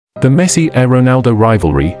The Messi and Ronaldo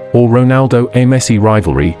rivalry, or Ronaldo and Messi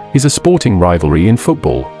rivalry, is a sporting rivalry in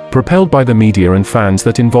football, propelled by the media and fans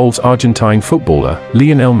that involves Argentine footballer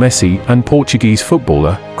Lionel Messi and Portuguese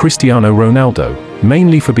footballer Cristiano Ronaldo,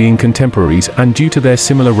 mainly for being contemporaries and due to their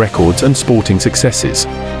similar records and sporting successes.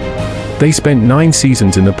 They spent 9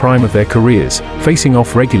 seasons in the prime of their careers, facing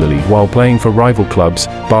off regularly while playing for rival clubs,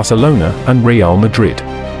 Barcelona and Real Madrid.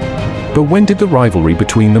 But when did the rivalry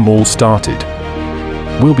between them all started?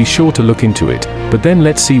 We'll be sure to look into it, but then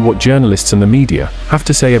let's see what journalists and the media have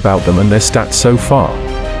to say about them and their stats so far.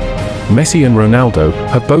 Messi and Ronaldo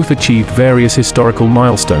have both achieved various historical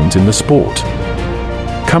milestones in the sport,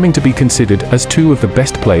 coming to be considered as 2 of the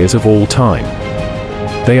best players of all time.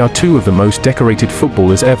 They are 2 of the most decorated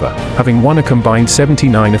footballers ever, having won a combined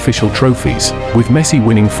 79 official trophies, with Messi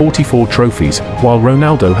winning 44 trophies, while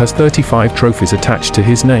Ronaldo has 35 trophies attached to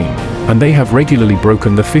his name, and they have regularly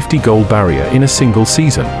broken the 50-goal barrier in a single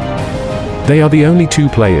season. They are the only 2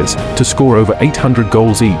 players to score over 800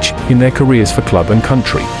 goals each in their careers for club and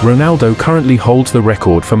country. Ronaldo currently holds the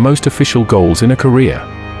record for most official goals in a career,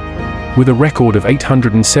 with a record of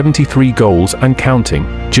 873 goals and counting.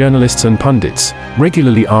 Journalists and pundits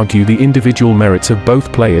regularly argue the individual merits of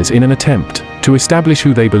both players in an attempt to establish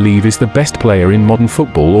who they believe is the best player in modern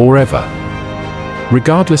football or ever.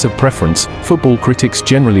 Regardless of preference, football critics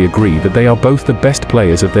generally agree that they are both the best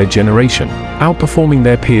players of their generation, outperforming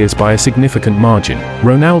their peers by a significant margin.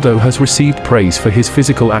 Ronaldo has received praise for his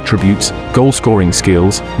physical attributes, goal-scoring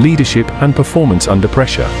skills, leadership and performance under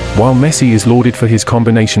pressure, while Messi is lauded for his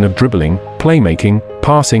combination of dribbling, playmaking,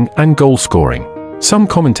 passing and goal-scoring. Some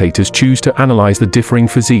commentators choose to analyze the differing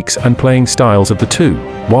physiques and playing styles of the 2,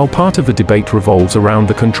 while part of the debate revolves around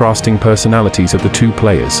the contrasting personalities of the 2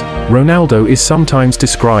 players. Ronaldo is sometimes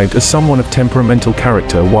described as someone of temperamental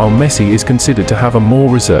character, while Messi is considered to have a more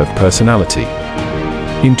reserved personality.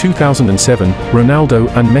 In 2007, Ronaldo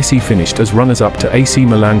and Messi finished as runners-up to AC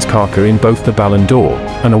Milan's Carca in both the Ballon d'Or,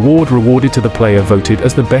 an award rewarded to the player voted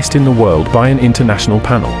as the best in the world by an international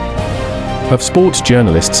panel of sports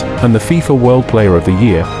journalists, and the FIFA World Player of the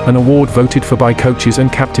Year, an award voted for by coaches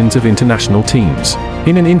and captains of international teams.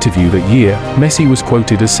 In an interview that year, Messi was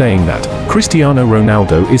quoted as saying that Cristiano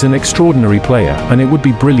Ronaldo is an extraordinary player and it would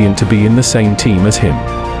be brilliant to be in the same team as him.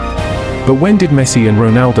 But when did Messi and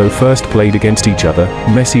Ronaldo first played against each other?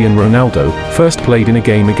 Messi and Ronaldo first played in a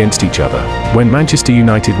game against each other when Manchester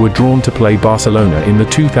United were drawn to play Barcelona in the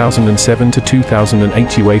 2007-2008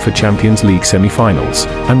 UEFA Champions League semi-finals,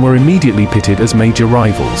 and were immediately pitted as major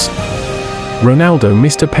rivals. Ronaldo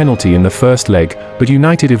missed a penalty in the first leg, but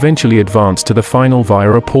United eventually advanced to the final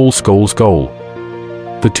via a Paul Scholes goal.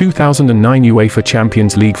 The 2009 UEFA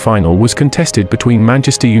Champions League final was contested between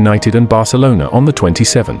Manchester United and Barcelona on the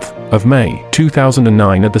 27th of May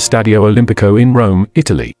 2009 at the Stadio Olimpico in Rome,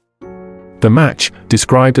 Italy. The match,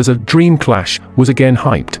 described as a dream clash, was again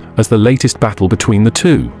hyped as the latest battle between the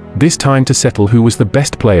 2, this time to settle who was the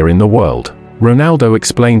best player in the world. Ronaldo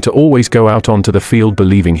explained to always go out onto the field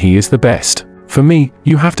believing he is the best. For me,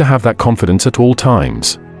 you have to have that confidence at all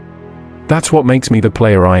times. That's what makes me the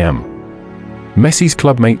player I am. Messi's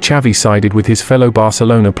clubmate Xavi sided with his fellow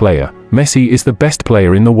Barcelona player. Messi is the best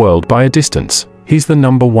player in the world by a distance. He's the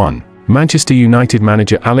number 1. Manchester United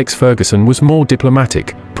manager Alex Ferguson was more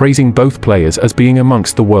diplomatic, praising both players as being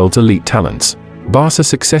amongst the world's elite talents. Barca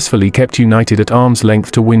successfully kept United at arm's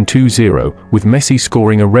length to win 2-0, with Messi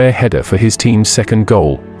scoring a rare header for his team's second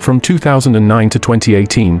goal. From 2009 to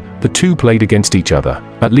 2018, the 2 played against each other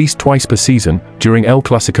at least twice per season during El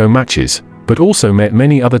Clasico matches, but also met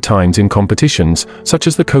many other times in competitions such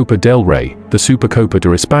as the Copa del Rey, the Supercopa de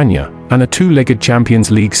España, and a 2-legged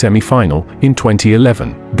Champions League semi-final in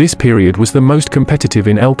 2011. This period was the most competitive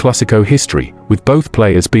in El Clasico history, with both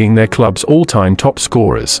players being their club's all-time top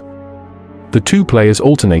scorers. The 2 players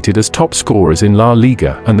alternated as top scorers in La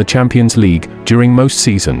Liga and the Champions League during most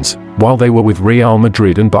seasons, while they were with Real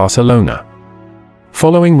Madrid and Barcelona.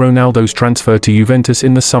 Following Ronaldo's transfer to Juventus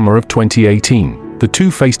in the summer of 2018, the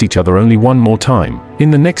 2 faced each other only one more time,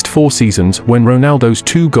 in the next 4 seasons, when Ronaldo's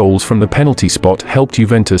 2 goals from the penalty spot helped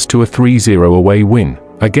Juventus to a 3-0 away win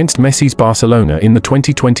against Messi's Barcelona in the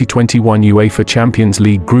 2020-21 UEFA Champions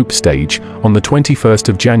League group stage. On the 21st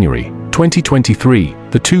of January, 2023,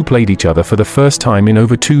 the 2 played each other for the first time in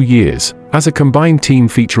over 2 years, as a combined team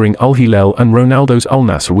featuring Al Hilal and Ronaldo's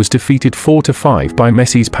alnassr was defeated 4-5 by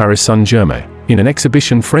Messi's Paris Saint-Germain, in an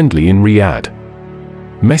exhibition friendly in Riyadh.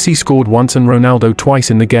 Messi scored once and Ronaldo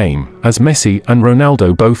twice in the game. As Messi and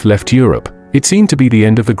Ronaldo both left Europe, it seemed to be the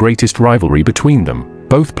end of the greatest rivalry between them.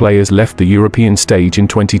 Both players left the European stage in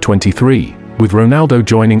 2023, with Ronaldo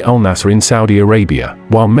joining alnassr in Saudi Arabia,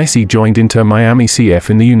 while Messi joined intermiami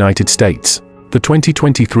CF in the United States. The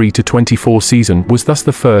 2023-24 season was thus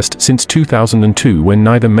the first since 2002 when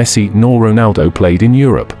neither Messi nor Ronaldo played in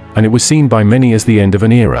Europe, and it was seen by many as the end of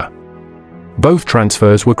an era. Both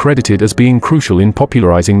transfers were credited as being crucial in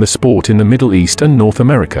popularizing the sport in the Middle East and North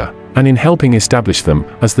America, and in helping establish them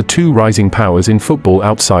as the two rising powers in football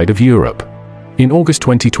outside of Europe. In August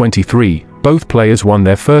 2023, both players won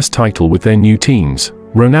their first title with their new teams.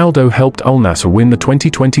 Ronaldo helped Al Nassr win the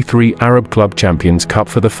 2023 Arab Club Champions Cup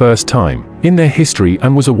for the first time in their history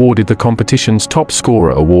and was awarded the competition's top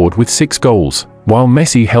scorer award with 6 goals, while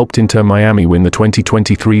Messi helped Inter Miami win the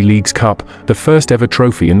 2023 Leagues Cup, the first ever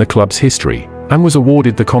trophy in the club's history, and was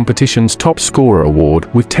awarded the competition's top scorer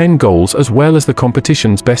award with 10 goals as well as the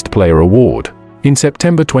competition's best player award. In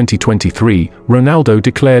September 2023, Ronaldo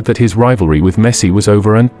declared that his rivalry with Messi was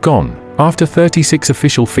over and gone, after 36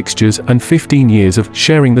 official fixtures and 15 years of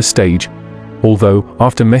sharing the stage. Although,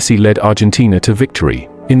 after Messi led Argentina to victory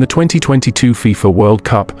in the 2022 FIFA World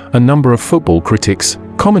Cup, a number of football critics,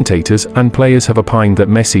 commentators and players have opined that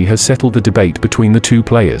Messi has settled the debate between the two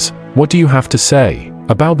players. What do you have to say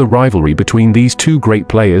about the rivalry between these two great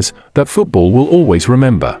players that football will always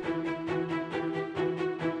remember?